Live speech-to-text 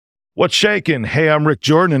What's shaking? Hey, I'm Rick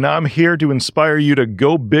Jordan, and I'm here to inspire you to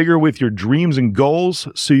go bigger with your dreams and goals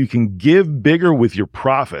so you can give bigger with your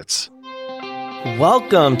profits.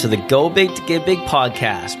 Welcome to the Go Big to Give Big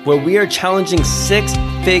podcast, where we are challenging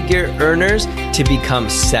six-figure earners to become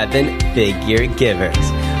seven-figure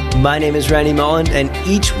givers. My name is Randy Molland, and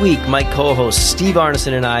each week my co-host Steve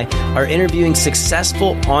Arneson and I are interviewing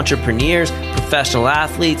successful entrepreneurs, professional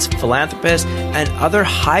athletes, philanthropists, and other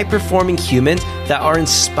high-performing humans that are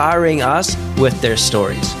inspiring us with their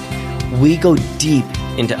stories. We go deep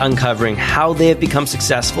into uncovering how they have become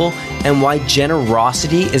successful and why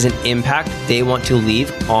generosity is an impact they want to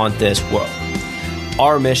leave on this world.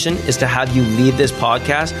 Our mission is to have you leave this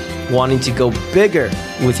podcast wanting to go bigger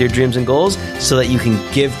with your dreams and goals so that you can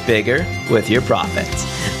give bigger with your profits.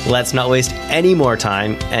 Let's not waste any more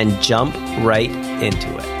time and jump right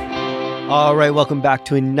into it. All right, welcome back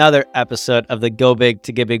to another episode of the Go Big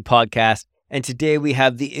to Give Big podcast. And today we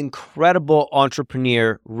have the incredible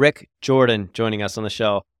entrepreneur, Rick Jordan, joining us on the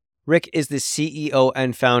show. Rick is the CEO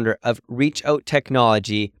and founder of ReachOut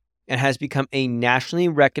Technology and has become a nationally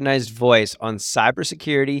recognized voice on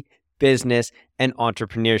cybersecurity, business, and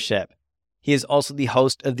entrepreneurship. He is also the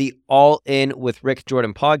host of the All In with Rick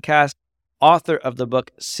Jordan podcast, author of the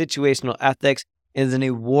book Situational Ethics, and is an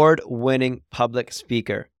award-winning public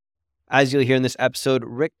speaker. As you'll hear in this episode,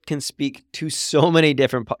 Rick can speak to so many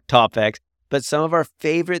different topics, but some of our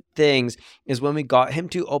favorite things is when we got him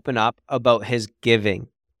to open up about his giving.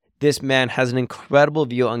 This man has an incredible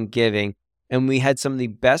view on giving, and we had some of the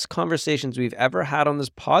best conversations we've ever had on this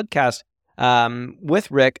podcast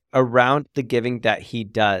with Rick around the giving that he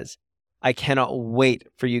does. I cannot wait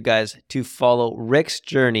for you guys to follow Rick's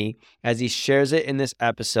journey as he shares it in this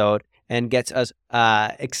episode and gets us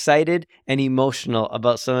excited and emotional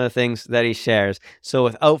about some of the things that he shares. So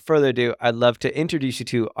without further ado, I'd love to introduce you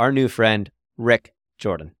to our new friend, Rick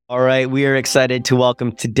Jordan. All right, we are excited to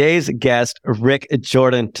welcome today's guest, Rick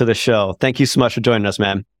Jordan, to the show. Thank you so much for joining us,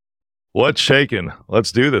 man. What's shaking?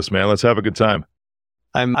 Let's do this, man. Let's have a good time.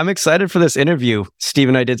 I'm excited for this interview. Steve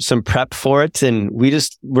and I did some prep for it, and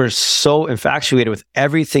we're so infatuated with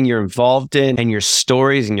everything you're involved in and your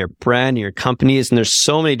stories and your brand and your companies. And there's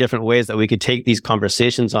so many different ways that we could take these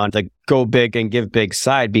conversations on the go big and give big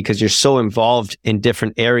side, because you're so involved in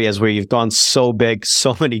different areas where you've gone so big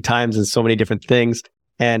so many times and so many different things.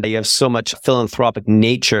 And you have so much philanthropic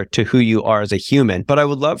nature to who you are as a human. But I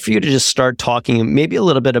would love for you to just start talking maybe a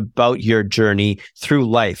little bit about your journey through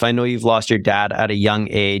life. I know you've lost your dad at a young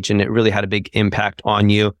age, and it really had a big impact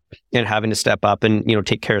on you and having to step up and,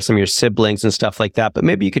 take care of some of your siblings and stuff like that. But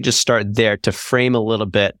maybe you could just start there to frame a little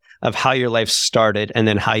bit of how your life started and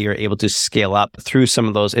then how you're able to scale up through some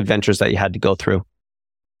of those adventures that you had to go through.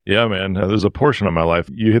 Yeah, man. There's a portion of my life,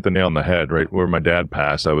 you hit the nail on the head, right? Where my dad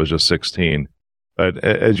passed, I was just 16. But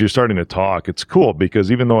as you're starting to talk, it's cool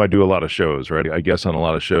because even though I do a lot of shows, right? I guess on a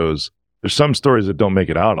lot of shows, there's some stories that don't make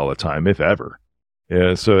it out all the time, if ever.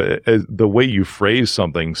 Yeah. So the way you phrase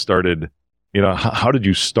something started, how did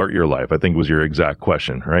you start your life? I think was your exact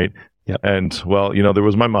question, right? Yep. And well, there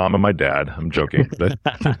was my mom and my dad. I'm joking.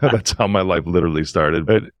 That's how my life literally started.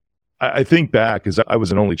 But I think back as I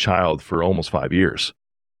was an only child for almost 5 years.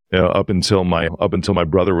 Up until my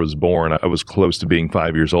brother was born, I was close to being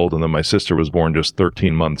 5 years old, and then my sister was born just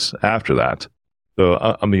 13 months after that.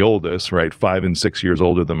 So I'm the oldest, right? 5 and 6 years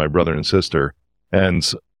older than my brother and sister. And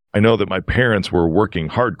I know that my parents were working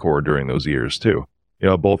hardcore during those years too.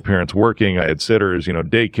 Both parents working. I had sitters,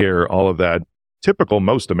 daycare, all of that. Typical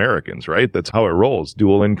most Americans, right? That's how it rolls.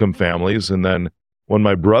 Dual income families. And then when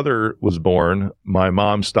my brother was born, my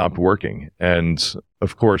mom stopped working. And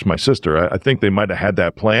of course, my sister, I think they might have had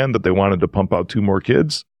that plan that they wanted to pump out 2 more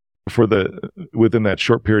kids within that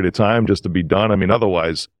short period of time just to be done. I mean,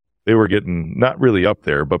 otherwise they were getting not really up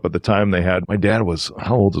there, but by the time they had, my dad was,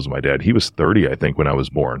 how old was my dad? He was 30, I think, when I was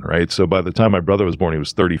born, right? So by the time my brother was born, he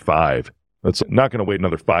was 35. That's not going to wait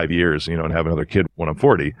another 5 years, and have another kid when I'm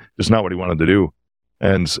 40. Just not what he wanted to do.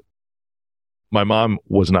 And my mom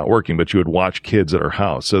was not working, but she would watch kids at her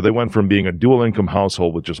house. So they went from being a dual income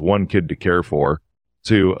household with just one kid to care for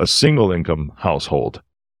to a single income household.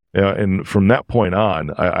 And from that point on,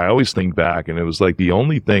 I always think back, and it was like the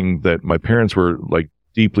only thing that my parents were like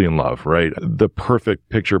deeply in love, right? The perfect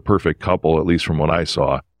couple, at least from what I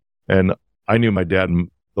saw. And I knew my dad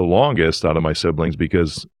the longest out of my siblings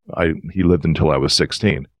because he lived until I was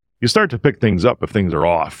 16. You start to pick things up if things are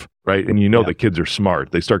off, right? And the kids are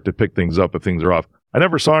smart. They start to pick things up if things are off. I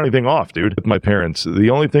never saw anything off, dude, with my parents. The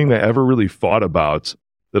only thing they ever really fought about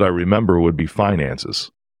that I remember would be finances.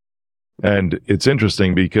 And it's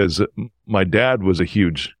interesting because my dad was a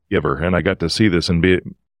huge giver, and I got to see this and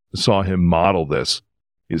saw him model this.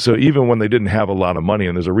 So even when they didn't have a lot of money,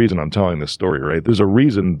 and there's a reason I'm telling this story, right? There's a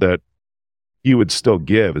reason that he would still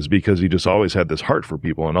give, is because he just always had this heart for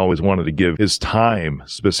people and always wanted to give his time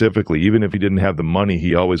specifically. Even if he didn't have the money,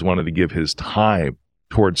 he always wanted to give his time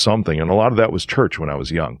towards something. And a lot of that was church when I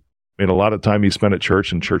was young. I mean, a lot of time he spent at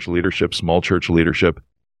church and church leadership, small church leadership.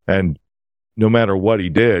 And no matter what he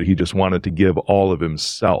did, he just wanted to give all of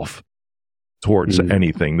himself towards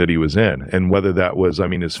anything that he was in. And whether that was,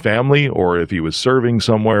 his family, or if he was serving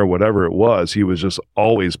somewhere, whatever it was, he was just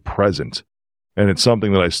always present. And it's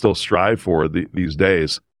something that I still strive for these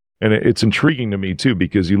days. And it's intriguing to me too,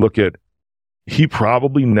 because you look at, he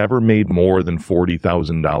probably never made more than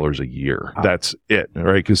 $40,000 a year. Wow. That's it,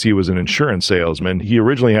 right? Because he was an insurance salesman. He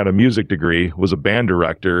originally had a music degree, was a band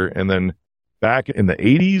director. And then back in the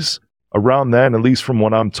 80s, around then, at least from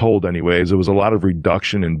what I'm told anyways, there was a lot of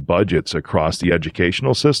reduction in budgets across the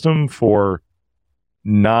educational system for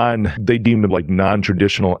they deemed them like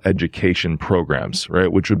non-traditional education programs,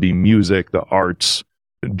 right? Which would be music, the arts.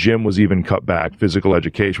 Gym was even cut back. Physical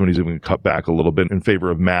education was even cut back a little bit in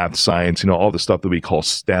favor of math, science, all the stuff that we call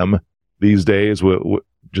STEM these days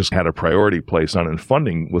just had a priority placed on it, and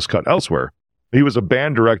funding was cut elsewhere. He was a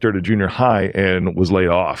band director at a junior high and was laid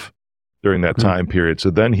off during that time period.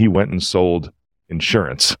 So then he went and sold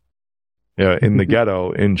insurance in the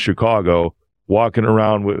ghetto in Chicago, walking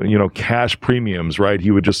around with, cash premiums, right?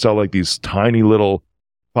 He would just sell like these tiny little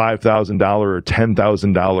 $5,000 or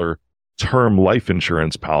 $10,000 term life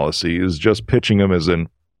insurance policies, just pitching them as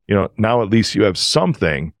now at least you have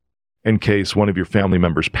something in case one of your family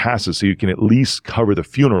members passes, so you can at least cover the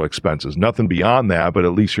funeral expenses. Nothing beyond that, but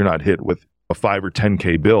at least you're not hit with a $5,000 or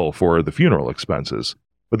 $10,000 bill for the funeral expenses.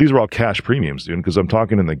 But these were all cash premiums, dude, because I'm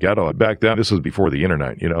talking in the ghetto. Back then, this was before the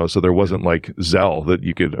internet, so there wasn't like Zelle that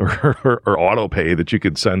you could, or AutoPay that you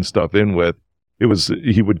could send stuff in with.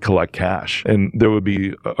 He would collect cash. And there would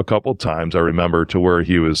be a couple times I remember to where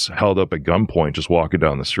he was held up at gunpoint just walking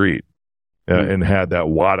down the street and had that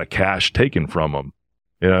wad of cash taken from him.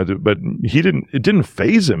 But it didn't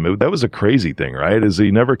faze him. That was a crazy thing, right? Is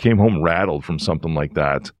he never came home rattled from something like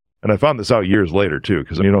that. And I found this out years later too,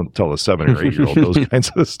 because you don't tell a 7 or 8 year old those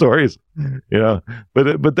kinds of stories,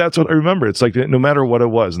 But that's what I remember. It's like no matter what it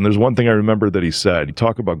was. And there's one thing I remember that he said.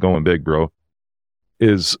 Talk about going big, bro.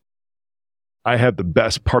 Is I had the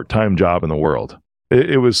best part-time job in the world.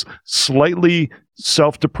 It was slightly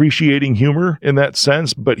self-depreciating humor in that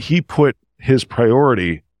sense, but he put his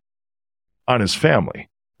priority on his family,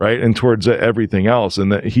 right? And towards everything else.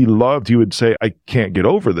 And that he would say, I can't get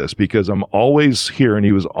over this because I'm always here. And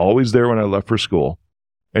he was always there when I left for school.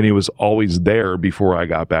 And he was always there before I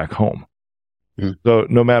got back home. So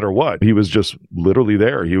no matter what, he was just literally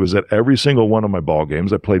there. He was at every single one of my ball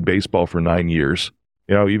games. I played baseball for 9 years,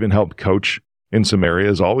 even helped coach in some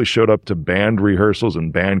areas, always showed up to band rehearsals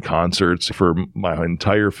and band concerts for my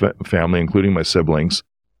entire family, including my siblings.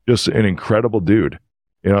 Just an incredible dude.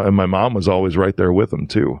 And my mom was always right there with him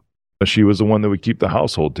too. She was the one that would keep the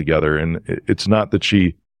household together. And it's not that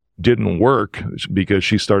she didn't work, because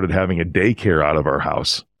she started having a daycare out of our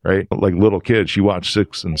house, right? Like little kids. She watched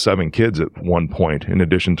 6 and 7 kids at one point, in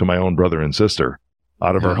addition to my own brother and sister,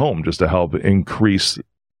 out of her home, just to help increase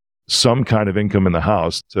some kind of income in the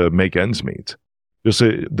house to make ends meet.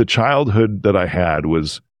 The childhood that I had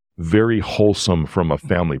was very wholesome from a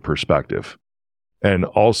family perspective. And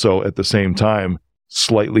also at the same time,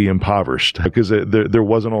 slightly impoverished, because there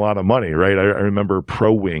wasn't a lot of money, right? I remember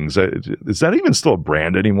Pro Wings. Is that even still a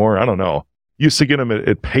brand anymore? I don't know. Used to get them at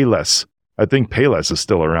Payless. I think Payless is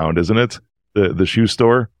still around, isn't it? The shoe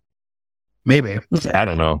store? Maybe. I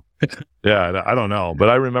don't know. Yeah, I don't know. But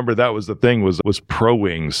I remember that was the thing, was Pro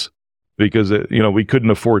Wings, because we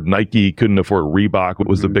couldn't afford Nike, couldn't afford Reebok, what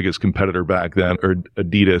was the biggest competitor back then, or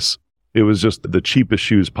Adidas. It was just the cheapest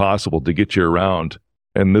shoes possible to get you around.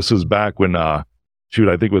 And this was back when I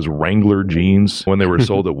think it was Wrangler jeans, when they were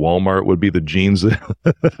sold at Walmart, would be the jeans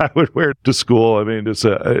that I would wear to school. I mean, just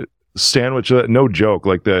a sandwich, no joke,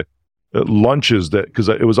 like the lunches because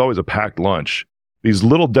it was always a packed lunch. These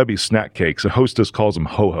little Debbie snack cakes, a hostess calls them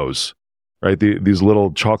ho-hos, right? These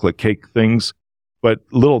little chocolate cake things, but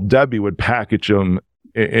little Debbie would package them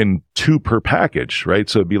in 2 per package, right?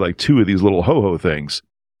 So it'd be like 2 of these little ho-ho things.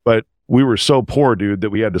 But we were so poor, dude,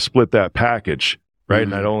 that we had to split that package, right?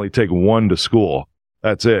 And I'd only take 1 to school.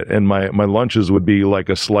 That's it. And my lunches would be like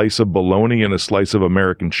a slice of bologna and a slice of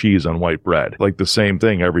American cheese on white bread, like the same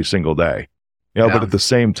thing every single day. But at the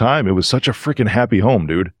same time, it was such a freaking happy home,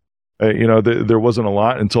 dude. There wasn't a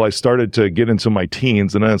lot until I started to get into my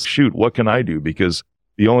teens, and then shoot, what can I do? Because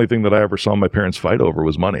the only thing that I ever saw my parents fight over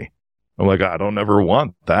was money. I'm like, I don't ever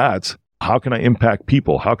want that. how can I impact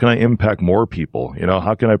people? How can I impact more people?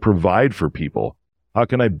 How can I provide for people? How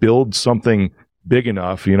can I build something big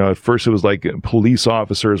enough? At first it was like police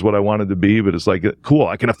officer is what I wanted to be, but it's like, cool,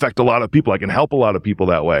 I can affect a lot of people. I can help a lot of people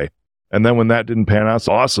that way. And then when that didn't pan out, it's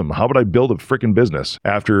awesome. How about I build a freaking business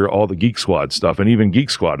after all the Geek Squad stuff? And even Geek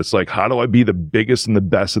Squad, it's like, how do I be the biggest and the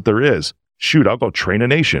best that there is? Shoot, I'll go train a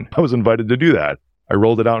nation. I was invited to do that. I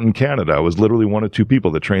rolled it out in Canada. I was literally one of two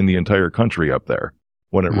people that trained the entire country up there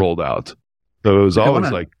when it rolled out. So it was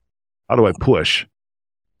always like, how do I push?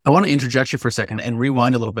 I want to interject you for a second and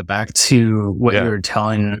rewind a little bit back to what you were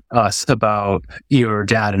telling us about your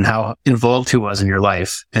dad and how involved he was in your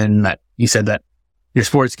life. And that you said that your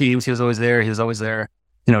sports games, he was always there. He was always there,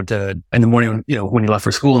 in the morning, when you left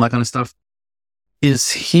for school and that kind of stuff.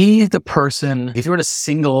 Is he the person, if you were to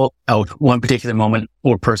single out one particular moment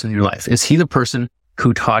or person in your life, is he the person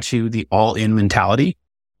who taught you the all-in mentality?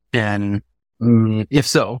 And if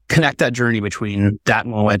so, connect that journey between that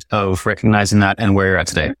moment of recognizing that and where you're at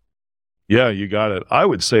today. Yeah, you got it. I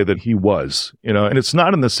would say that he was, and it's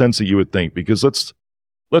not in the sense that you would think, because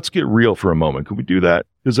let's get real for a moment. Could we do that?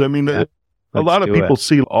 Because a lot of people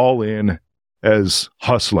see all in as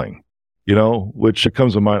hustling, which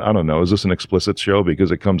comes to mind. I don't know. Is this an explicit show?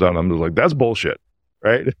 Because it comes out and I'm just like, that's bullshit,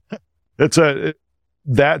 right?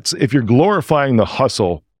 That's if you're glorifying the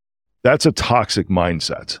hustle, that's a toxic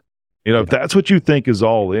mindset. If that's what you think is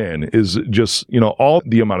all in, is just, all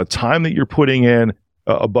the amount of time that you're putting in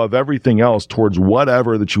above everything else towards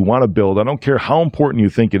whatever that you want to build. I don't care how important you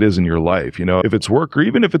think it is in your life, if it's work or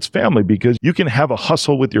even if it's family, because you can have a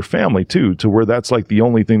hustle with your family too, to where that's like the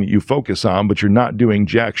only thing that you focus on, but you're not doing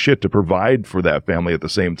jack shit to provide for that family at the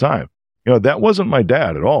same time. That wasn't my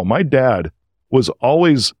dad at all. My dad was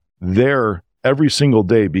always there every single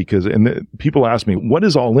day people ask me, what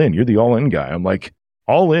is all in? You're the all in guy. I'm like,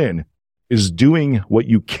 all in is doing what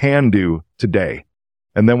you can do today.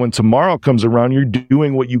 And then when tomorrow comes around, you're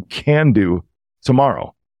doing what you can do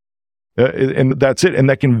tomorrow. And that's it. And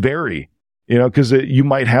that can vary, because you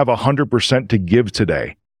might have 100% to give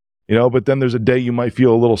today, but then there's a day you might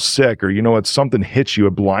feel a little sick, or, something hits you,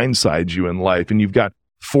 it blindsides you in life, and you've got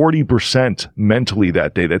 40% mentally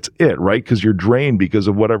that day. That's it, right? Because you're drained because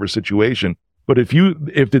of whatever situation. But if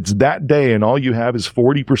it's that day and all you have is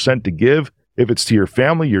 40% to give, if it's to your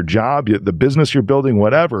family, your job, the business you're building,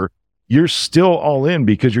 whatever, you're still all in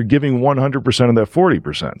because you're giving 100% of that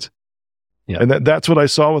 40%. Yeah. And that's what I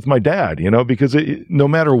saw with my dad, because no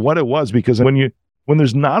matter what it was, because when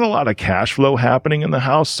there's not a lot of cash flow happening in the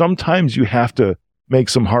house, sometimes you have to make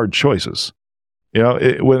some hard choices.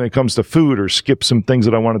 When it comes to food or skip some things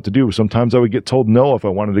that I wanted to do, sometimes I would get told no if I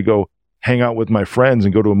wanted to go hang out with my friends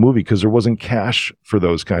and go to a movie because there wasn't cash for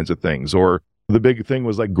those kinds of things. Or the big thing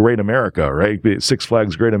was like Great America, right? Six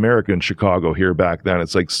Flags Great America in Chicago here back then.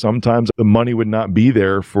 It's like sometimes the money would not be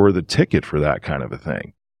there for the ticket for that kind of a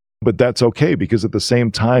thing. But that's okay, because at the same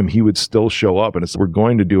time, he would still show up, and we're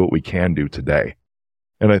going to do what we can do today.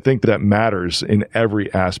 And I think that matters in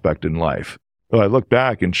every aspect in life. Well, I look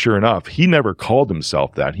back and sure enough, he never called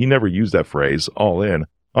himself that. He never used that phrase, all in.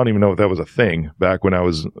 I don't even know if that was a thing back when I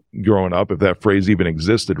was growing up, if that phrase even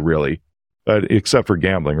existed really. Except for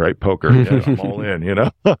gambling, right? Poker, I'm all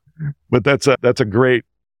in, But that's a great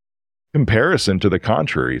comparison to the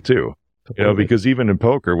contrary too, because even in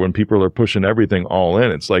poker, when people are pushing everything all in,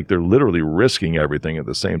 it's like they're literally risking everything at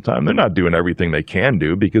the same time. They're not doing everything they can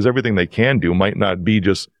do, because everything they can do might not be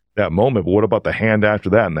just that moment. But what about the hand after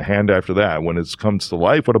that and the hand after that? When it comes to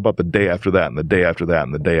life, what about the day after that and the day after that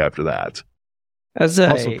and the day after that?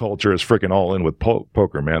 Hustle culture is freaking all in with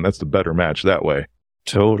poker, man. That's the better match that way.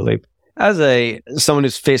 Totally. As someone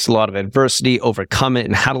who's faced a lot of adversity, overcome it,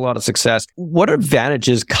 and had a lot of success, what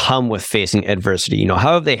advantages come with facing adversity?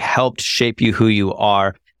 How have they helped shape you who you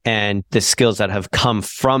are, and the skills that have come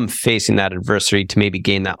from facing that adversity to maybe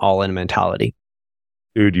gain that all-in mentality?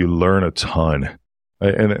 Dude, you learn a ton.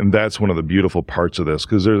 And that's one of the beautiful parts of this,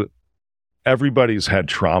 because everybody's had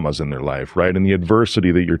traumas in their life, right? And the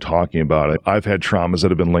adversity that you're talking about, I've had traumas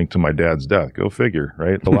that have been linked to my dad's death. Go figure,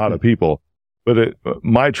 right? A lot of people. But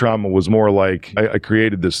my trauma was more like I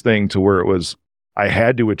created this thing to where it was I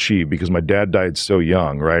had to achieve, because my dad died so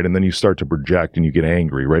young, right? And then you start to project and you get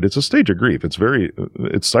angry, right? It's a stage of grief.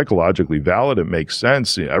 It's psychologically valid. It makes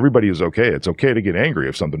sense. Everybody is okay. It's okay to get angry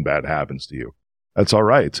if something bad happens to you. That's all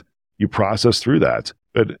right. You process through that.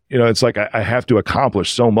 But, it's like I have to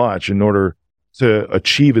accomplish so much in order to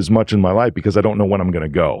achieve as much in my life, because I don't know when I'm going to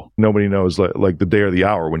go. Nobody knows like the day or the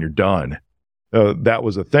hour when you're done. That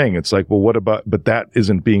was a thing. It's like, well, but that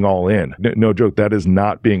isn't being all in. No joke. That is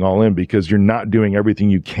not being all in, because you're not doing everything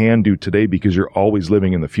you can do today, because you're always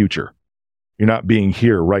living in the future. You're not being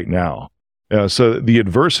here right now. So the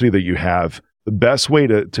adversity that you have, the best way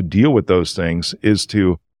to deal with those things is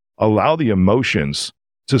to allow the emotions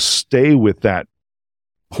to stay with that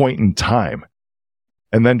point in time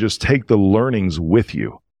and then just take the learnings with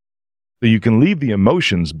you. So you can leave the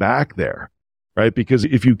emotions back there, right? Because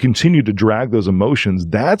if you continue to drag those emotions,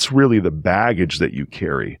 that's really the baggage that you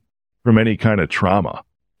carry from any kind of trauma,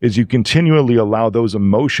 is you continually allow those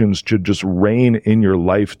emotions to just reign in your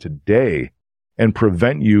life today and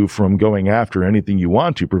prevent you from going after anything you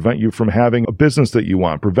want to, prevent you from having a business that you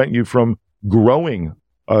want, prevent you from growing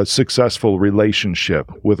a successful relationship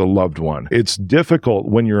with a loved one. It's difficult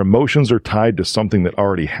when your emotions are tied to something that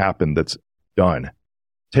already happened, that's done.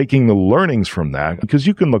 Taking the learnings from that, because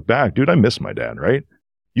you can look back, dude, I miss my dad, right?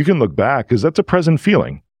 You can look back because that's a present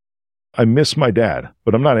feeling. I miss my dad,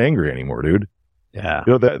 but I'm not angry anymore, dude. Yeah.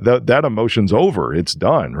 You know, that emotion's over. It's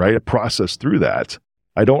done, right? I process through that.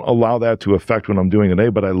 I don't allow that to affect what I'm doing today,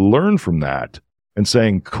 but I learn from that and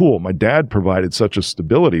saying, cool, my dad provided such a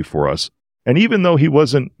stability for us. And even though he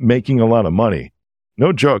wasn't making a lot of money,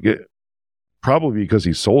 no joke, probably because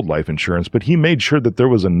he sold life insurance, but he made sure that there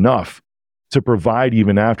was enough to provide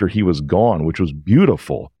even after he was gone, which was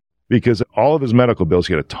beautiful, because all of his medical bills,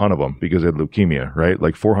 he had a ton of them because he had leukemia, right?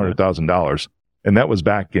 Like $400,000. And that was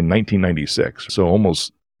back in 1996. So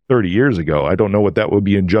almost 30 years ago. I don't know what that would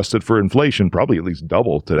be adjusted for inflation, probably at least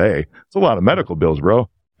double today. It's a lot of medical bills, bro.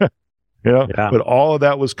 But all of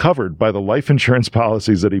that was covered by the life insurance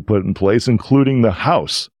policies that he put in place, including the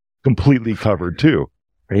house, completely covered too.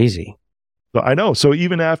 Crazy. So I know. So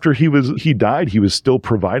even after he died, he was still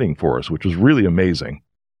providing for us, which was really amazing.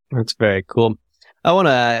 That's very cool. I want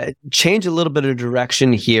to change a little bit of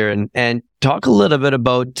direction here and talk a little bit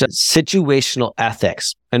about situational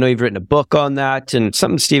ethics. I know you've written a book on that, and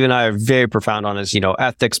something Steve and I are very profound on is,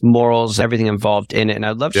 ethics, morals, everything involved in it. And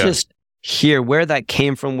I'd love to just hear where that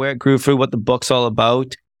came from, where it grew from, what the book's all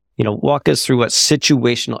about. Walk us through what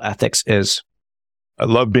situational ethics is. I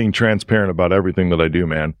love being transparent about everything that I do,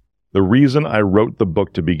 man. The reason I wrote the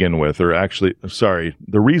book to begin with, the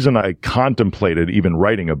reason I contemplated even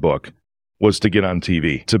writing a book was to get on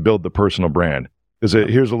TV, to build the personal brand.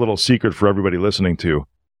 Here's a little secret for everybody listening to.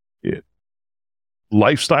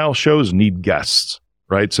 Lifestyle shows need guests,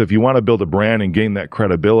 right? So if you want to build a brand and gain that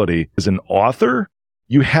credibility as an author,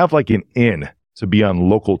 you have like an in to be on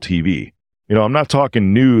local TV. I'm not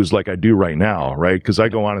talking news like I do right now, right? Because I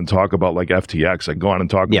go on and talk about like FTX. I go on and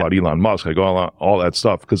talk about Elon Musk. I go on all that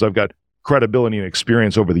stuff because I've got credibility and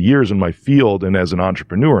experience over the years in my field and as an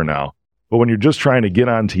entrepreneur now. But when you're just trying to get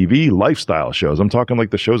on TV, lifestyle shows, I'm talking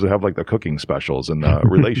like the shows that have like the cooking specials and the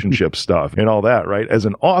relationship stuff and all that, right? As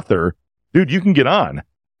an author, dude, you can get on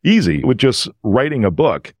easy with just writing a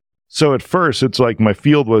book. So at first, it's like my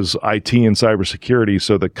field was IT and cybersecurity.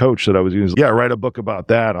 So the coach that I was using, write a book about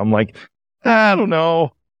that. I'm like, I don't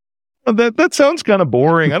know. That sounds kind of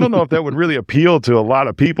boring. I don't know if that would really appeal to a lot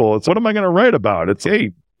of people. It's what am I going to write about? It's,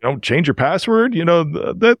 hey, change your password.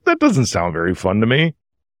 That doesn't sound very fun to me.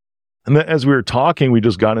 And then as we were talking, we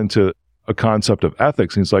just got into a concept of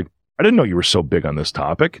ethics. And he's like, I didn't know you were so big on this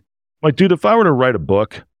topic. I'm like, dude, if I were to write a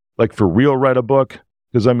book, like for real, write a book,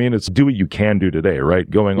 because it's do what you can do today, right?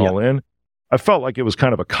 Going all in. I felt like it was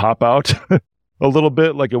kind of a cop-out a little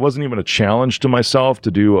bit. Like it wasn't even a challenge to myself to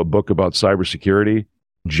do a book about cybersecurity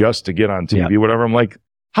just to get on TV, whatever. I'm like,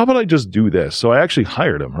 how about I just do this? So I actually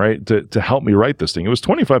hired him, right, to help me write this thing. It was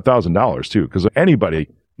 $25,000 too, because anybody,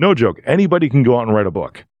 no joke, anybody can go out and write a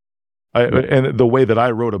book. And the way that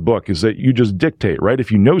I wrote a book is that you just dictate, right?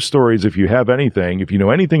 If you know stories, if you have anything, if you know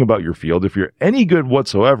anything about your field, if you're any good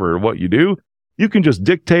whatsoever at what you do, you can just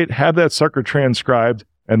dictate, have that sucker transcribed,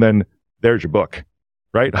 and then there's your book,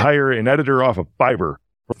 right? Hire an editor off of Fiverr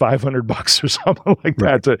for $500 or something like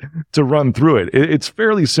that to run through it. It's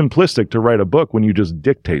fairly simplistic to write a book when you just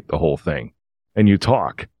dictate the whole thing and you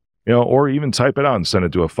talk, or even type it out and send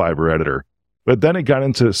it to a Fiverr editor. But then it got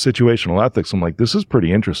into situational ethics. I'm like, this is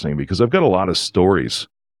pretty interesting because I've got a lot of stories,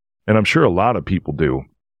 and I'm sure a lot of people do.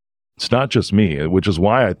 It's not just me, which is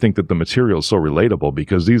why I think that the material is so relatable,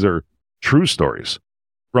 because these are true stories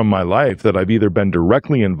from my life that I've either been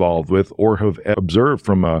directly involved with or have observed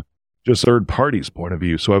from a just third party's point of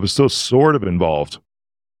view. So I was still sort of involved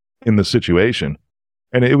in the situation.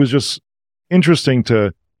 And it was just interesting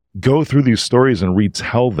to go through these stories and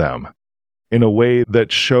retell them in a way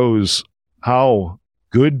that shows how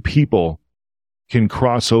good people can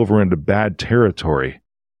cross over into bad territory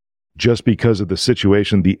just because of the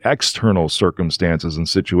situation, the external circumstances and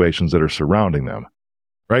situations that are surrounding them,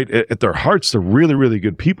 right? At their hearts, they're really, really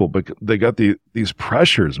good people, but they got these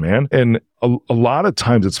pressures, man. And a lot of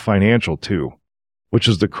times it's financial too. which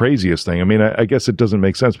is the craziest thing. I mean, I guess it doesn't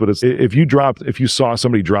make sense, but it's, if you saw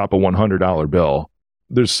somebody drop a $100 bill,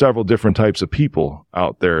 there's several different types of people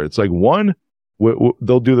out there. It's like one,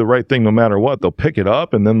 they'll do the right thing no matter what. They'll pick it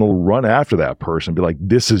up and then they'll run after that person, be like,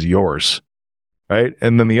 this is yours. Right.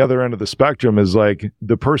 And then the other end of the spectrum is like,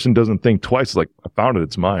 the person doesn't think twice. It's like, I found it.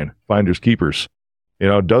 It's mine. Finders keepers,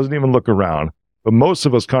 doesn't even look around. But most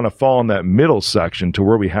of us kind of fall in that middle section to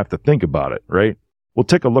where we have to think about it. Right. We'll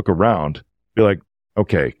take a look around, be like,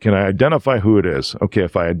 okay, can I identify who it is? Okay.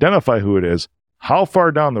 If I identify who it is, how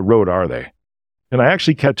far down the road are they? Can I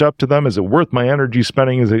actually catch up to them? Is it worth my energy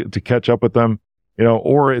spending? Is it to catch up with them?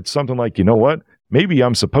 Or it's something like, you know what? Maybe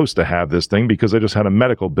I'm supposed to have this thing because I just had a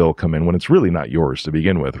medical bill come in when it's really not yours to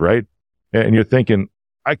begin with, right? And you're thinking,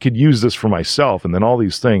 I could use this for myself, and then all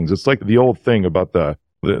these things. It's like the old thing about the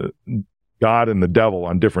God and the devil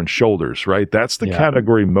on different shoulders, right? That's the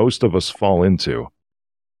category most of us fall into.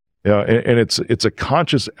 And it's a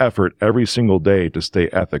conscious effort every single day to stay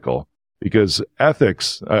ethical, because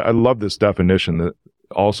ethics, I love this definition, that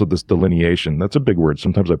also this delineation. That's a big word.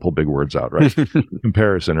 Sometimes I pull big words out, right?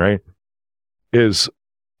 Comparison, right? Is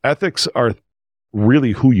ethics are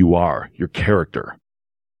really who you are, your character,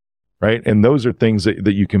 right? And those are things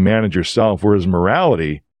that you can manage yourself, whereas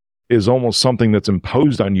morality is almost something that's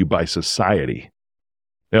imposed on you by society.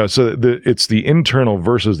 So it's the internal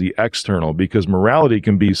versus the external, because morality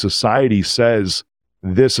can be society says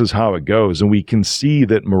this is how it goes. And we can see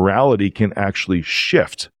that morality can actually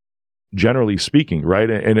shift, generally speaking, right?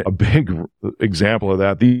 And a big example of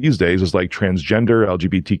that these days is like transgender,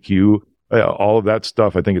 LGBTQ, all of that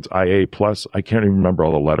stuff. I think it's IA plus. I can't even remember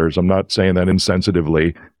all the letters. I'm not saying that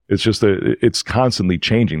insensitively. It's just that it's constantly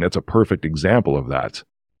changing. That's a perfect example of that.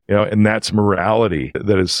 And that's morality.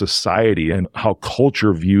 That is society and how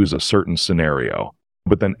culture views a certain scenario.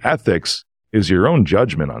 But then ethics is your own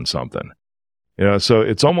judgment on something. So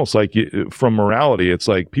it's almost like from morality, it's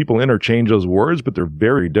like people interchange those words, but they're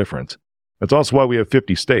very different. That's also why we have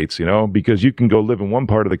 50 states, because you can go live in one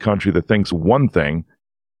part of the country that thinks one thing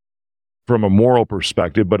from a moral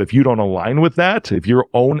perspective, but if you don't align with that, if your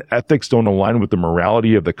own ethics don't align with the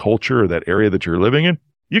morality of the culture or that area that you're living in,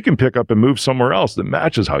 you can pick up and move somewhere else that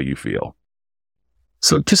matches how you feel.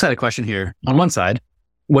 So just had a question here. On one side,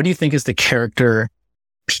 what do you think is the character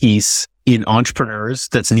piece in entrepreneurs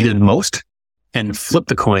that's needed most? And flip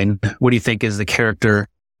the coin, what do you think is the character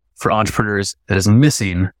for entrepreneurs that is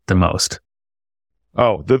missing the most?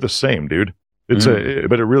 Oh, they're the same, dude. But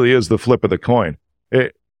it really is the flip of the coin.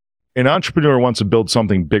 An entrepreneur wants to build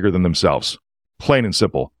something bigger than themselves, plain and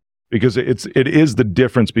simple, because it is the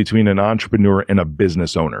difference between an entrepreneur and a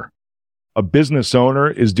business owner. A business owner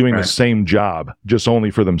is doing the same job, just only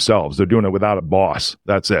for themselves. They're doing it without a boss.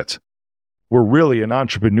 That's it. We're really an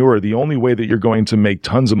entrepreneur. The only way that you're going to make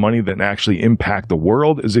tons of money that actually impact the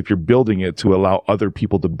world is if you're building it to allow other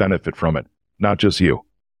people to benefit from it, not just you.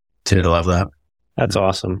 Dude, I love that. That's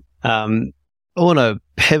awesome. I want to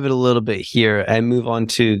pivot a little bit here and move on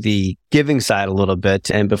to the giving side a little bit.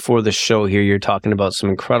 And before the show here, you're talking about some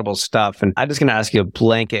incredible stuff. And I'm just going to ask you a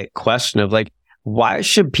blanket question of like, why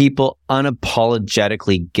should people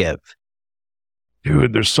unapologetically give?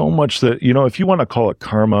 Dude, there's so much that, if you want to call it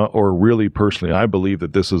karma, or really personally, I believe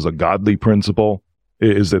that this is a godly principle,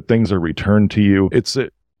 is that things are returned to you.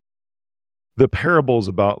 The parable's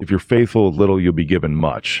about if you're faithful with little, you'll be given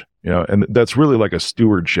much. And that's really like a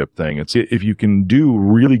stewardship thing. It's if you can do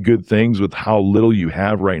really good things with how little you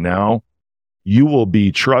have right now, you will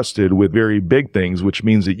be trusted with very big things, which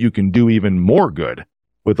means that you can do even more good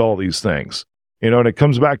with all these things. And it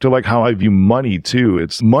comes back to like how I view money too.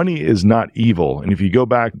 Money is not evil. And if you go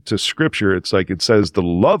back to scripture, it's like it says the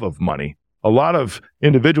love of money. A lot of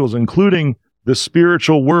individuals, including the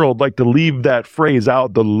spiritual world, like to leave that phrase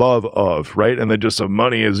out, the love of, right? And they just say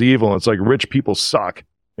money is evil. It's like rich people suck.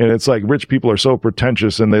 And it's like rich people are so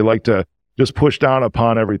pretentious and they like to just push down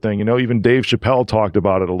upon everything. Even Dave Chappelle talked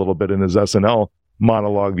about it a little bit in his SNL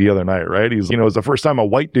monologue the other night, right? It was the first time a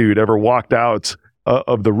white dude ever walked out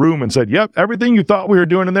of the room and said, yep, everything you thought we were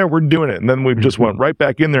doing in there, we're doing it. And then we just went right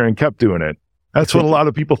back in there and kept doing it. That's what a lot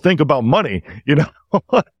of people think about money,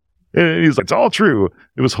 And he's like, it's all true.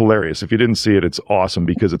 It was hilarious. If you didn't see it, it's awesome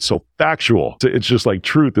because it's so factual. It's just like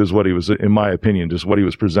truth is what he was, in my opinion, just what he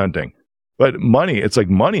was presenting. But money, it's like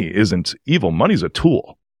money isn't evil. Money's a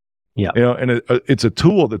tool. Yeah. And it's a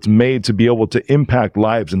tool that's made to be able to impact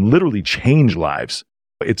lives and literally change lives.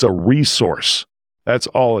 It's a resource. That's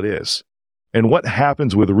all it is. And what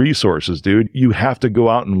happens with resources, dude, you have to go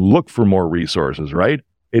out and look for more resources, right?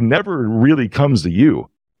 It never really comes to you.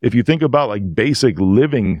 If you think about like basic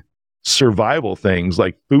living survival things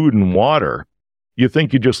like food and water, you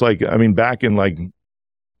think you just back in like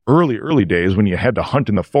early days when you had to hunt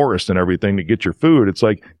in the forest and everything to get your food, it's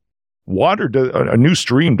like a new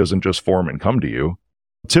stream doesn't just form and come to you.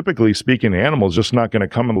 Typically speaking, an animal is just not going to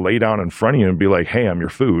come and lay down in front of you and be like, hey, I'm your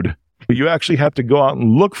food. But you actually have to go out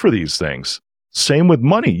and look for these things. Same with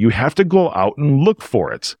money. You have to go out and look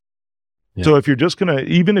for it. Yeah. So if you're just going to,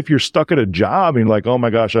 even if you're stuck at a job and you're like, oh my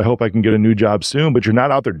gosh, I hope I can get a new job soon, but you're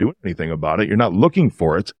not out there doing anything about it, you're not looking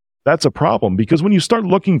for it, that's a problem. Because when you start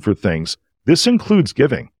looking for things, this includes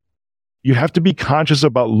giving. You have to be conscious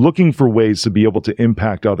about looking for ways to be able to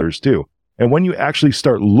impact others too. And when you actually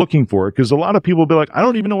start looking for it, because a lot of people will be like, I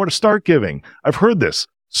don't even know where to start giving. I've heard this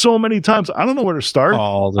so many times. I don't know where to start.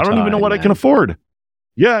 All the I don't time, even know what man. I can afford.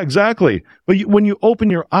 Yeah, exactly. But when you open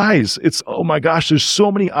your eyes, it's, oh my gosh, there's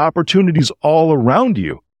so many opportunities all around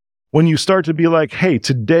you. When you start to be like, hey,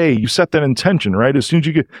 today, you set that intention, right? As soon as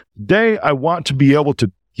you get, today, I want to be able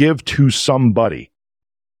to give to somebody.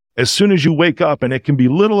 As soon as you wake up, and it can be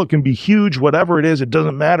little, it can be huge, whatever it is, it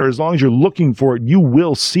doesn't matter. As long as you're looking for it, you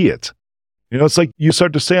will see it. You know, it's like you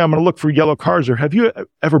start to say, I'm going to look for yellow cars. Or have you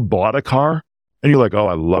ever bought a car and you're like, oh,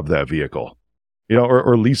 I love that vehicle, you know,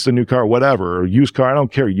 or leased a new car, whatever, or used car. I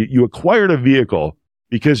don't care. You acquired a vehicle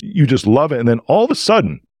because you just love it. And then all of a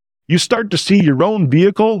sudden you start to see your own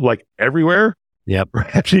vehicle like everywhere. Yep.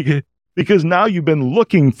 Right? Because now you've been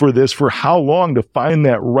looking for this for how long to find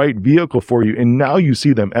that right vehicle for you. And now you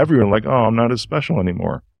see them everywhere like, oh, I'm not as special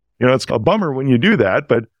anymore. You know, it's a bummer when you do that,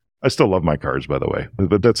 but I still love my cars, by the way.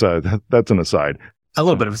 But that's an aside. A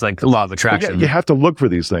little bit of it's like the law of attraction. Yeah, you have to look for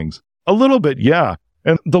these things. A little bit, yeah.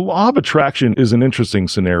 And the law of attraction is an interesting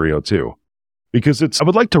scenario too, because I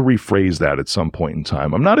would like to rephrase that at some point in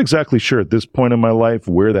time. I'm not exactly sure at this point in my life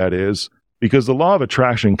where that is, because the law of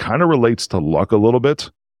attraction kind of relates to luck a little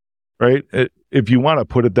bit, right? If you want to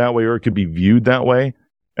put it that way, or it could be viewed that way.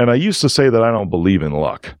 And I used to say that I don't believe in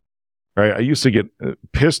luck. Right. I used to get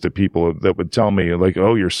pissed at people that would tell me like,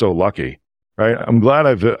 oh, you're so lucky. Right. I'm glad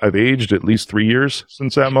I've aged at least 3 years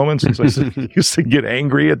since that moment, since I used to get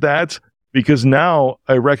angry at that, because now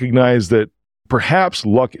I recognize that perhaps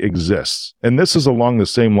luck exists. And this is along the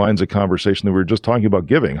same lines of conversation that we were just talking about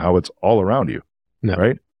giving, how it's all around you. No.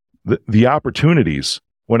 Right. The opportunities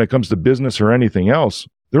when it comes to business or anything else,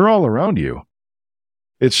 they're all around you.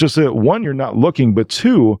 It's just that one, you're not looking, but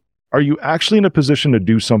two, are you actually in a position to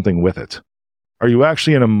do something with it? Are you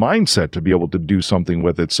actually in a mindset to be able to do something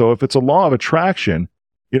with it? So if it's a law of attraction,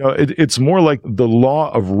 you know, it's more like the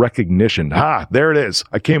law of recognition. There it is.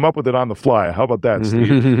 I came up with it on the fly. How about that, Steve?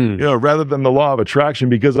 You know, rather than the law of attraction,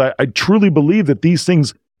 because I truly believe that these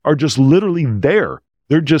things are just literally there.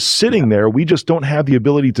 They're just sitting there. We just don't have the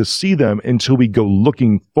ability to see them until we go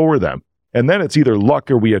looking for them. And then it's either luck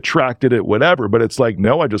or we attracted it, whatever. But it's like,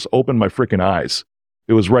 no, I just opened my freaking eyes.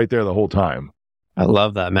 It was right there the whole time. I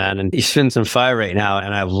love that, man. And you're spitting some fire right now,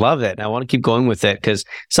 and I love it. And I want to keep going with it, because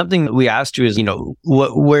something that we asked you is, you know,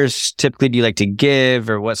 where's typically do you like to give,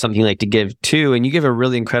 or what's something you like to give to? And you give a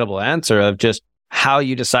really incredible answer of just how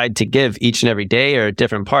you decide to give each and every day, or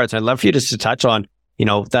different parts. I'd love for you just to touch on, you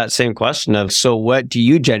know, that same question of, so what do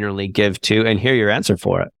you generally give to, and hear your answer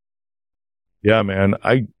for it? Yeah, man.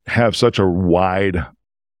 I have such a wide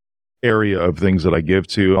area of things that I give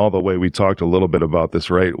to, all the way we talked a little bit about this,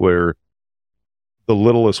 right? Where the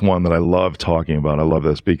littlest one that I love talking about, I love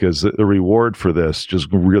this because the reward for this just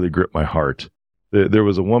really gripped my heart. There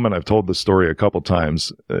was a woman, I've told this story a couple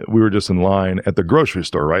times. We were just in line at the grocery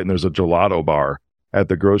store, right? And there's a gelato bar at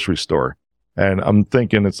the grocery store. And I'm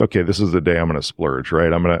thinking, it's okay, this is the day I'm going to splurge,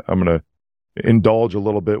 right? I'm going to indulge a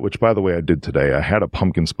little bit, which, by the way, I did today. I had a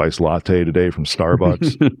pumpkin spice latte today from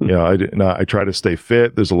Starbucks. You know, I try to stay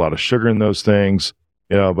fit. There's a lot of sugar in those things,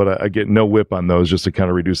 you know, but I get no whip on those just to kind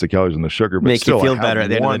of reduce the calories and the sugar. But make still, you feel better at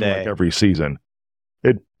the end of the day. Like every season,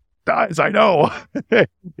 it dies. I know.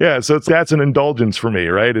 Yeah, so that's an indulgence for me,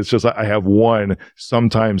 right? It's just I have one,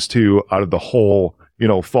 sometimes two, out of the whole, you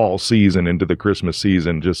know, fall season into the Christmas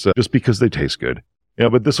season, just because they taste good. You know,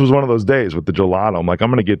 but this was one of those days with the gelato. I'm like, I'm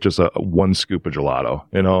going to get just a one scoop of gelato.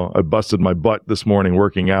 You know, I busted my butt this morning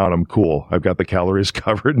working out. I'm cool. I've got the calories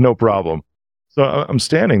covered. No problem. So I'm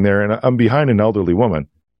standing there and I'm behind an elderly woman,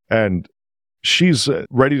 and she's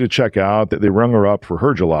ready to check out. They rung her up for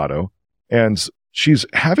her gelato, and she's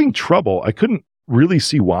having trouble. I couldn't really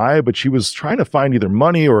see why, but she was trying to find either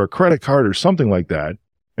money or a credit card or something like that.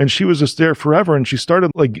 And she was just there forever. And she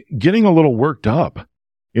started like getting a little worked up.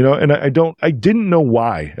 You know, and I didn't know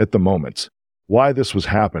why at the moment, why this was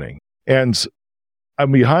happening. And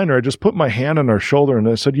I'm behind her. I just put my hand on her shoulder and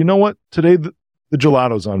I said, you know what? Today, the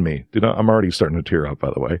gelato's on me. You know, I'm already starting to tear up,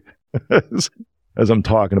 by the way, as I'm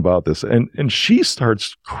talking about this. And she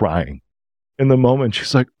starts crying in the moment.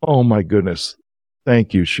 She's like, oh my goodness,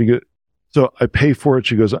 thank you. So I pay for it.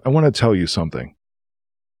 She goes, I want to tell you something.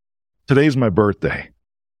 Today's my birthday.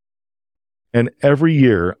 And every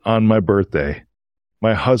year on my birthday,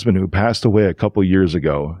 my husband, who passed away a couple years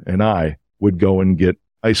ago, and I would go and get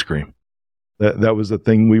ice cream. That was the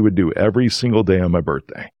thing we would do every single day on my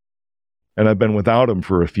birthday. And I've been without him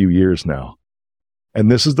for a few years now.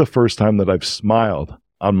 And this is the first time that I've smiled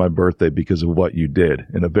on my birthday because of what you did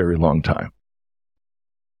in a very long time.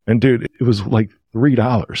 And dude, it was like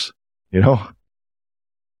 $3,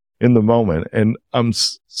 in the moment. And I'm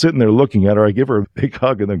sitting there looking at her. I give her a big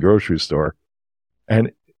hug in the grocery store.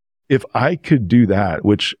 And if I could do that,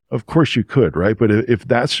 which of course you could, right? But if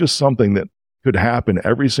that's just something that could happen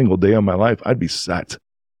every single day of my life, I'd be set.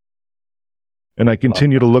 And I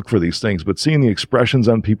continue to look for these things, but seeing the expressions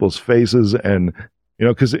on people's faces and,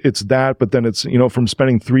 because it's that, but then it's, from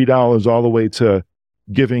spending $3 all the way to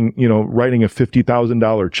giving, writing a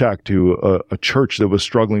 $50,000 check to a church that was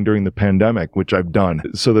struggling during the pandemic, which I've done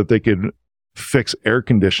so that they could fix air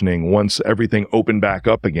conditioning once everything opened back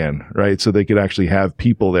up again, right? So they could actually have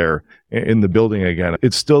people there in the building again.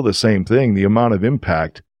 It's still the same thing. The amount of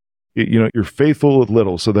impact, you're faithful with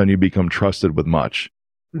little, so then you become trusted with much.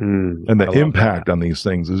 And the impact on these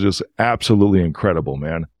things is just absolutely incredible,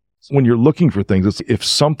 man. When you're looking for things, if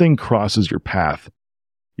something crosses your path,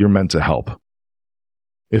 you're meant to help.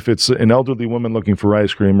 If it's an elderly woman looking for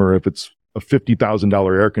ice cream, or if it's a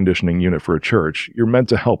 $50,000 air conditioning unit for a church, you're meant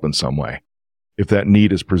to help in some way if that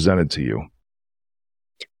need is presented to you.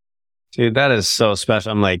 Dude, that is so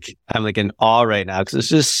special. I'm like in awe right now because it's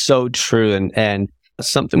just so true. And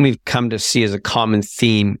something we've come to see as a common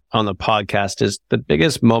theme on the podcast is the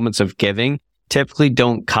biggest moments of giving typically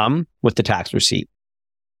don't come with the tax receipt.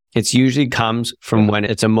 It usually comes from when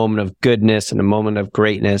it's a moment of goodness and a moment of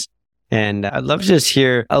greatness. And I'd love to just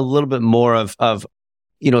hear a little bit more of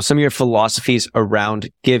some of your philosophies around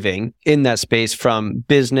giving in that space from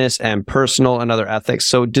business and personal and other ethics.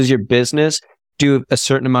 So does your business do a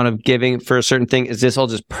certain amount of giving for a certain thing? Is this all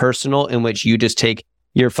just personal in which you just take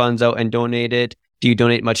your funds out and donate it? Do you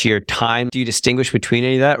donate much of your time? Do you distinguish between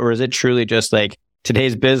any of that? Or is it truly just like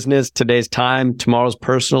today's business, today's time, tomorrow's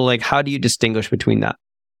personal? Like, how do you distinguish between that?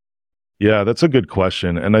 Yeah, that's a good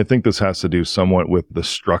question. And I think this has to do somewhat with the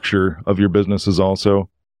structure of your businesses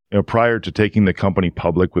also. Prior to taking the company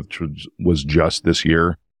public, which was just this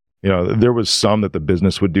year, there was some that the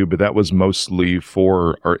business would do, but that was mostly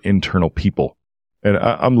for our internal people. And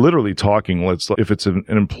I'm literally talking, if it's an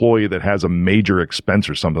employee that has a major expense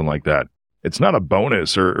or something like that, it's not a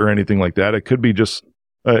bonus or anything like that. It could be just,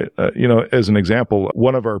 as an example,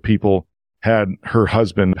 one of our people had her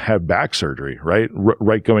husband have back surgery, right?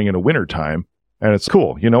 Right going into wintertime. And it's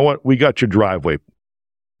cool. You know what? We got your driveway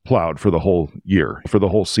plowed for the whole year, for the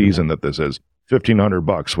whole season that this is,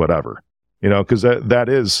 $1,500, whatever, because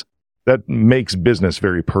that makes business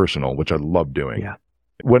very personal, which I love doing. Yeah.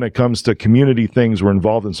 When it comes to community things, we're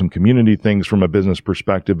involved in some community things from a business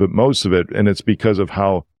perspective, but most of it, and it's because of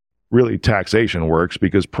how really taxation works,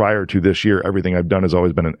 because prior to this year, everything I've done has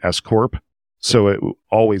always been an S Corp. So it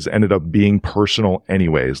always ended up being personal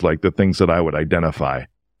anyways, like the things that I would identify.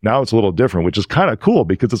 Now it's a little different, which is kind of cool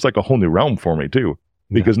because it's like a whole new realm for me too.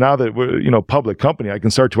 Because now that we're, public company, I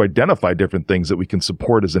can start to identify different things that we can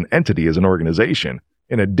support as an entity, as an organization,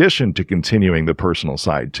 in addition to continuing the personal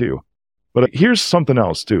side too. But here's something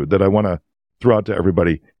else too that I want to throw out to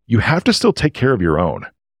everybody. You have to still take care of your own,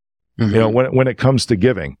 when it comes to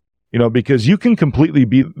giving, because you can completely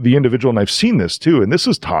be the individual. And I've seen this too. And this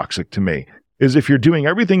is toxic to me, is if you're doing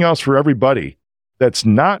everything else for everybody, that's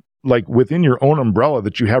not like within your own umbrella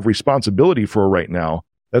that you have responsibility for right now.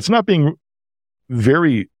 That's not being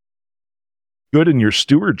very good in your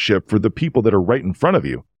stewardship for the people that are right in front of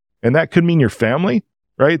you. And that could mean your family,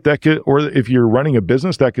 right? Or if you're running a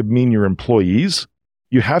business, that could mean your employees.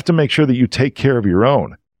 You have to make sure that you take care of your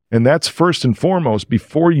own. And that's first and foremost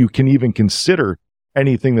before you can even consider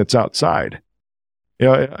anything that's outside.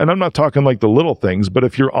 And I'm not talking like the little things, but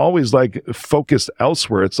if you're always like focused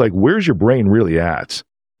elsewhere, it's like, where's your brain really at?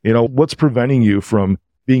 What's preventing you from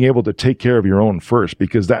being able to take care of your own first?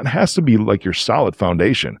 Because that has to be like your solid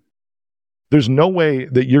foundation. There's no way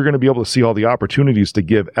that you're going to be able to see all the opportunities to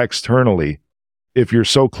give externally if you're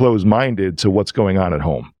so closed-minded to what's going on at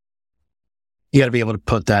home. You got to be able to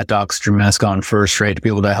put that oxygen mask on first, right? To be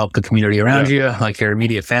able to help the community around you, like your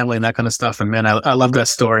immediate family and that kind of stuff. And man, I love that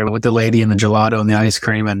story with the lady and the gelato and the ice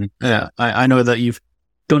cream. And I know that you've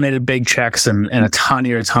donated big checks and a ton of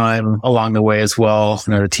your time along the way as well.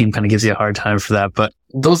 The team kind of gives you a hard time for that. But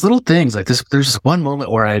those little things like this, there's this one moment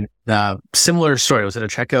where similar story. I was at a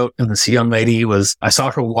checkout and this young lady I saw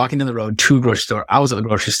her walking down the road to a grocery store. I was at the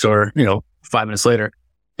grocery store, 5 minutes later.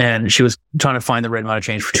 And she was trying to find the right amount of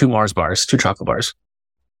change for 2 Mars bars, 2 chocolate bars.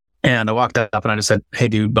 And I walked up and I just said, "Hey,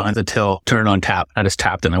 dude, behind the till, turn it on tap." And I just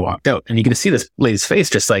tapped and I walked out. And you can see this lady's face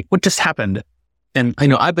just like, what just happened? And I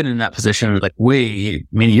know I've been in that position like way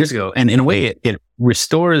many years ago. And in a way, it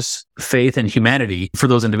restores faith and humanity for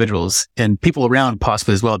those individuals and people around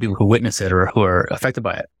possibly as well, people who witness it or who are affected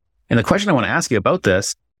by it. And the question I want to ask you about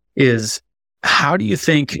this is, how do you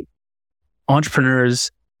think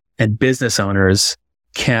entrepreneurs and business owners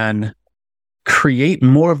can create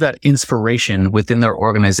more of that inspiration within their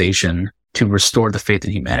organization to restore the faith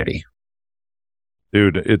in humanity?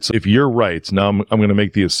 Dude, if you're right, now I'm going to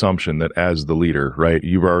make the assumption that as the leader, right,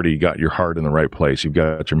 you've already got your heart in the right place. You've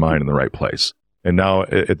got your mind in the right place. And now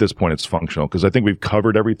at this point, it's functional, because I think we've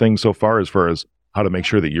covered everything so far as how to make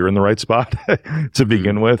sure that you're in the right spot to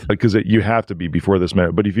begin with, because you have to be before this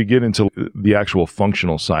minute. But if you get into the actual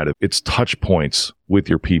functional side of it, it's touch points with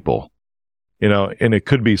your people, and it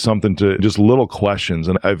could be something to just little questions.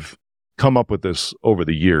 And I've come up with this over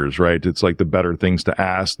the years, right? It's like the better things to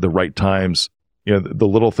ask, the right times, the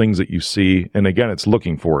little things that you see. And again, it's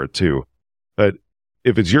looking for it too. But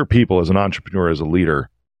if it's your people as an entrepreneur, as a leader,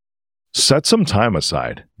 set some time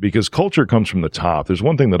aside, because culture comes from the top. There's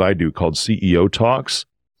one thing that I do called CEO talks,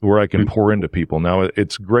 where I can pour into people. Now,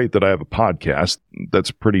 it's great that I have a podcast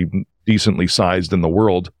that's pretty decently sized in the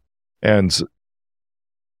world. And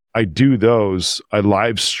I do those. I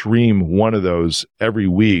live stream one of those every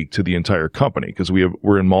week to the entire company, because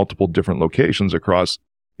we're in multiple different locations across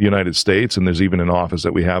the United States. And there's even an office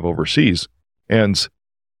that we have overseas. And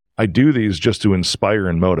I do these just to inspire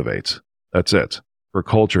and motivate. That's it, for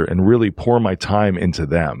culture, and really pour my time into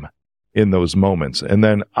them in those moments. And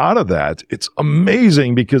then out of that, it's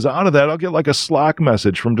amazing, because out of that, I'll get like a Slack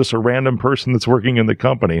message from just a random person that's working in the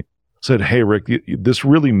company, said, "Hey, Rick, this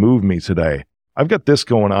really moved me today. I've got this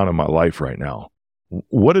going on in my life right now.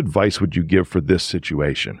 What advice would you give for this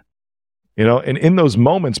situation?" And in those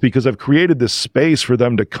moments, because I've created this space for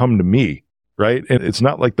them to come to me, right? And it's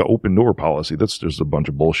not like the open door policy. That's just a bunch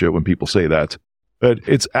of bullshit when people say that. But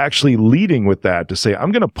it's actually leading with that to say,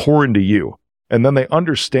 I'm going to pour into you. And then they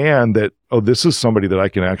understand that, oh, this is somebody that I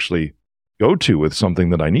can actually go to with something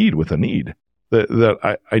that I need, with a need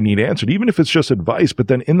that I need answered, even if it's just advice. But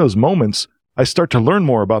then in those moments, I start to learn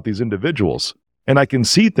more about these individuals. And I can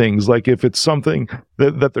see things like if it's something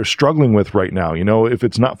that they're struggling with right now, if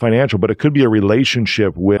it's not financial, but it could be a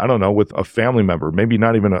relationship with, I don't know, with a family member, maybe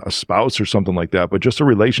not even a spouse or something like that, but just a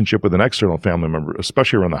relationship with an external family member,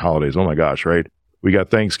 especially around the holidays. Oh my gosh, right? We got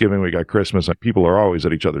Thanksgiving, we got Christmas, and people are always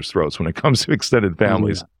at each other's throats when it comes to extended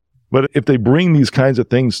families. But if they bring these kinds of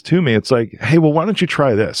things to me, it's like, hey, well, why don't you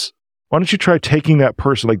try this? Why don't you try taking that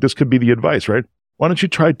person? Like, this could be the advice, right? Why don't you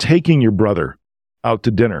try taking your brother out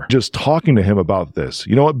to dinner, just talking to him about this?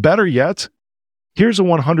 You know what? Better yet, here's a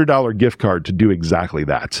 $100 gift card to do exactly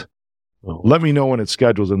that. Let me know when it's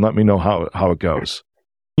scheduled and let me know how it goes.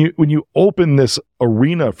 When you open this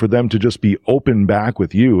arena for them to just be open back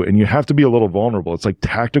with you, and you have to be a little vulnerable. It's like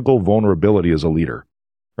tactical vulnerability as a leader,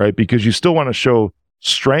 right? Because you still want to show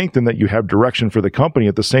strength and that you have direction for the company.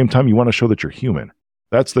 At the same time, you want to show that you're human.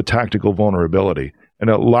 That's the tactical vulnerability. And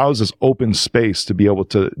it allows us open space to be able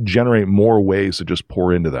to generate more ways to just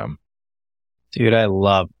pour into them. Dude, I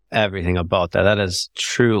love everything about that. That is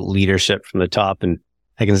true leadership from the top. And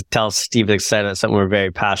I can tell Steve's excited. That's something we're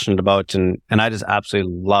very passionate about. And I just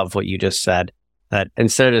absolutely love what you just said, that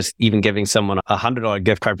instead of just even giving someone a $100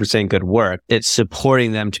 gift card for saying good work, it's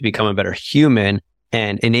supporting them to become a better human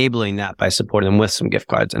and enabling that by supporting them with some gift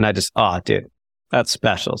cards. And I just, dude, that's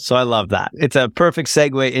special. So I love that. It's a perfect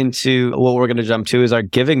segue into what we're going to jump to is our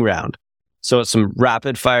giving round. So it's some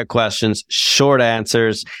rapid fire questions, short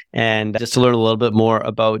answers, and just to learn a little bit more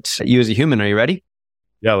about you as a human. Are you ready?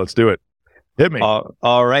 Yeah, let's do it. Hit me.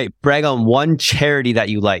 All right. Brag on one charity that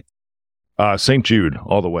you like. St. Jude,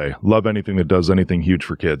 all the way. Love anything that does anything huge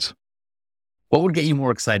for kids. What would get you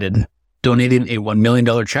more excited? Donating a $1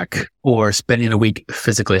 million check or spending a week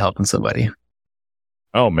physically helping somebody?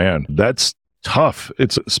 Oh, man, that's tough.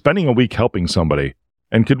 It's spending a week helping somebody.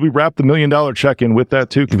 And could we wrap the $1 million check in with that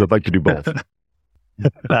too? Because I'd like to do both.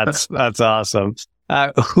 That's awesome.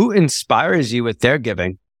 Who inspires you with their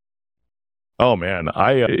giving? Oh man,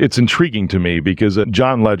 it's intriguing to me because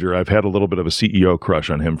John Ledger, I've had a little bit of a CEO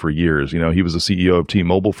crush on him for years. He was the CEO of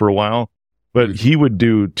T-Mobile for a while, but he would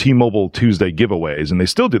do T-Mobile Tuesday giveaways, and they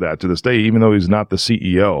still do that to this day, even though he's not the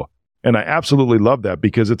CEO. And I absolutely love that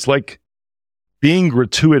because it's like being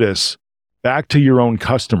gratuitous back to your own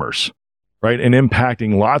customers, right? And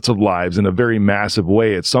impacting lots of lives in a very massive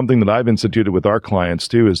way. It's something that I've instituted with our clients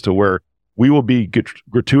too, is to where we will be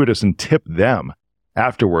gratuitous and tip them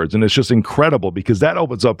afterwards. And it's just incredible because that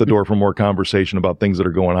opens up the door for more conversation about things that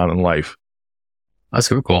are going on in life. That's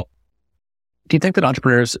super cool. Do you think that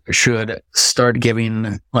entrepreneurs should start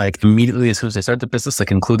giving like immediately as soon as they start the business,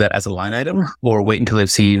 like include that as a line item, or wait until they've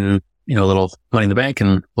seen, a little money in the bank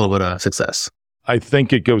and a little bit of success? I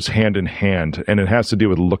think it goes hand in hand, and it has to do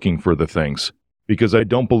with looking for the things, because I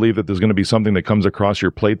don't believe that there's going to be something that comes across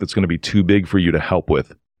your plate that's going to be too big for you to help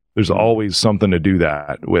with. There's always something to do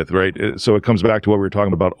that with, right? So it comes back to what we were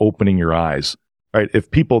talking about, opening your eyes, right?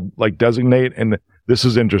 If people like designate, and this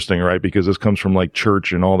is interesting, right? Because this comes from like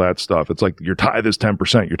church and all that stuff. It's like your tithe is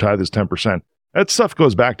 10%, your tithe is 10%. That stuff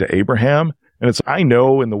goes back to Abraham. And I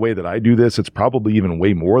know in the way that I do this, it's probably even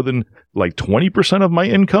way more than like 20% of my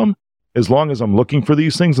income. As long as I'm looking for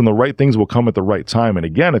these things, and the right things will come at the right time. And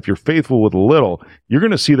again, if you're faithful with a little, you're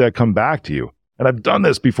going to see that come back to you. And I've done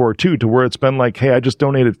this before too, to where it's been like, hey, I just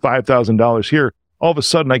donated $5,000 here. All of a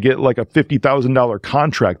sudden I get like a $50,000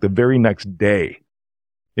 contract the very next day.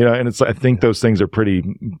 And it's, I think those things are pretty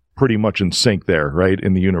much in sync there, right?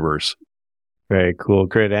 In the universe. Very cool.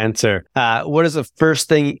 Great answer. What is the first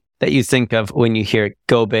thing that you think of when you hear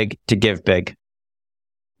go big to give big?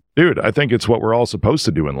 Dude, I think it's what we're all supposed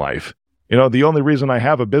to do in life. The only reason I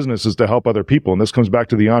have a business is to help other people. And this comes back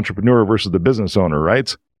to the entrepreneur versus the business owner,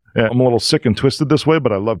 right? I'm a little sick and twisted this way,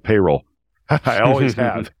 but I love payroll. I always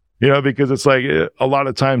have, because it's like a lot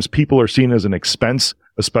of times people are seen as an expense,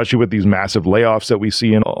 especially with these massive layoffs that we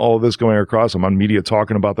see and all of this going across. I'm on media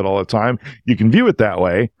talking about that all the time. You can view it that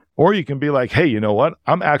way, or you can be like, hey, you know what?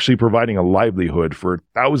 I'm actually providing a livelihood for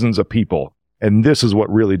thousands of people. And this is what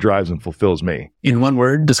really drives and fulfills me. In one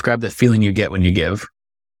word, describe the feeling you get when you give.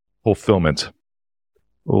 Fulfillment.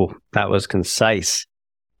 Oh, that was concise.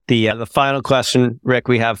 The final question, Rick,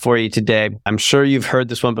 we have for you today. I'm sure you've heard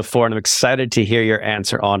this one before, and I'm excited to hear your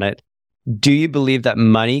answer on it. Do you believe that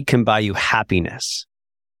money can buy you happiness?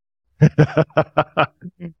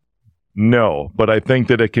 No, but I think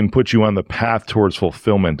that it can put you on the path towards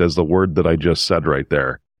fulfillment, as the word that I just said right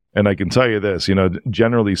there. And I can tell you this,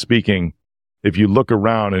 generally speaking, if you look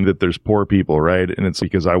around and that there's poor people, right? And it's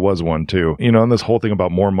because I was one too, and this whole thing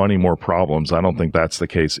about more money, more problems, I don't think that's the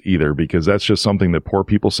case either, because that's just something that poor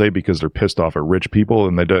people say because they're pissed off at rich people,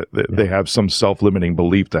 and they have some self-limiting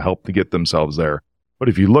belief to help to get themselves there. But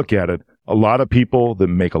if you look at it, a lot of people that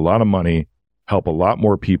make a lot of money help a lot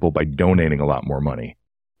more people by donating a lot more money.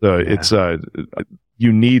 So it's,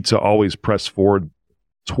 you need to always press forward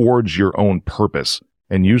towards your own purpose.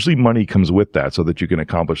 And usually money comes with that so that you can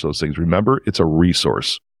accomplish those things. Remember, it's a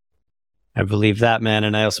resource. I believe that, man.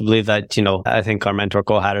 And I also believe that, I think our mentor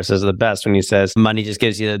Cole Hatter says the best when he says money just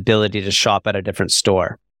gives you the ability to shop at a different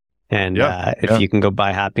store. And if you can go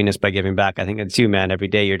buy happiness by giving back, I think it's you, man. Every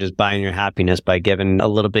day you're just buying your happiness by giving a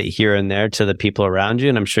little bit here and there to the people around you.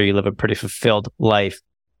 And I'm sure you live a pretty fulfilled life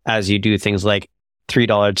as you do things like $3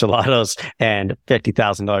 gelatos and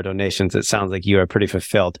 $50,000 donations. It sounds like you are pretty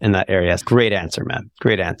fulfilled in that area. Great answer, man.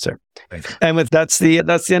 Great answer. Thanks. And that's the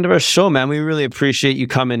end of our show, man. We really appreciate you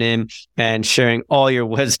coming in and sharing all your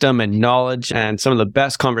wisdom and knowledge and some of the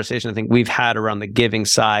best conversation I think we've had around the giving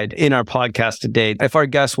side in our podcast today. If our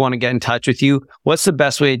guests want to get in touch with you, what's the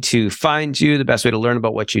best way to find you, the best way to learn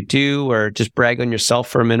about what you do, or just brag on yourself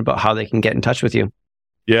for a minute about how they can get in touch with you?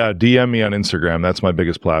 Yeah, DM me on Instagram. That's my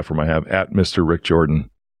biggest platform I have, at Mr. Rick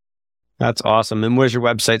Jordan. That's awesome. And where's your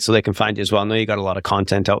website so they can find you as well? I know you got a lot of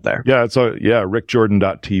content out there. Yeah, it's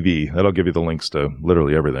rickjordan.tv. That'll give you the links to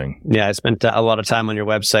literally everything. Yeah, I spent a lot of time on your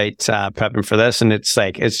website prepping for this, and it's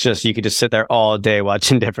just, you could just sit there all day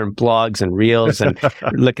watching different blogs and reels and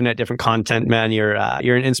looking at different content, man. You're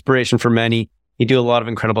an inspiration for many. You do a lot of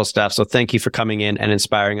incredible stuff. So thank you for coming in and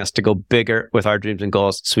inspiring us to go bigger with our dreams and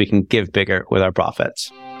goals so we can give bigger with our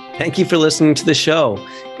profits. Thank you for listening to the show.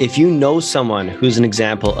 If you know someone who's an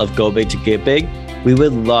example of go big to give big, we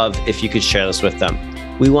would love if you could share this with them.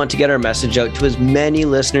 We want to get our message out to as many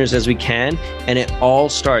listeners as we can, and it all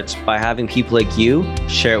starts by having people like you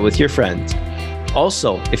share it with your friends.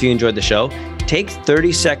 Also, if you enjoyed the show, take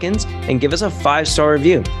 30 seconds and give us a 5-star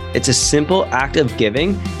review. It's a simple act of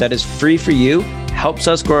giving that is free for you, helps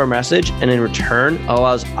us grow our message, and in return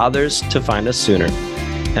allows others to find us sooner.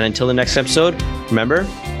 And until the next episode, remember,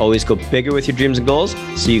 always go bigger with your dreams and goals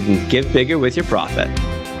so you can give bigger with your profit.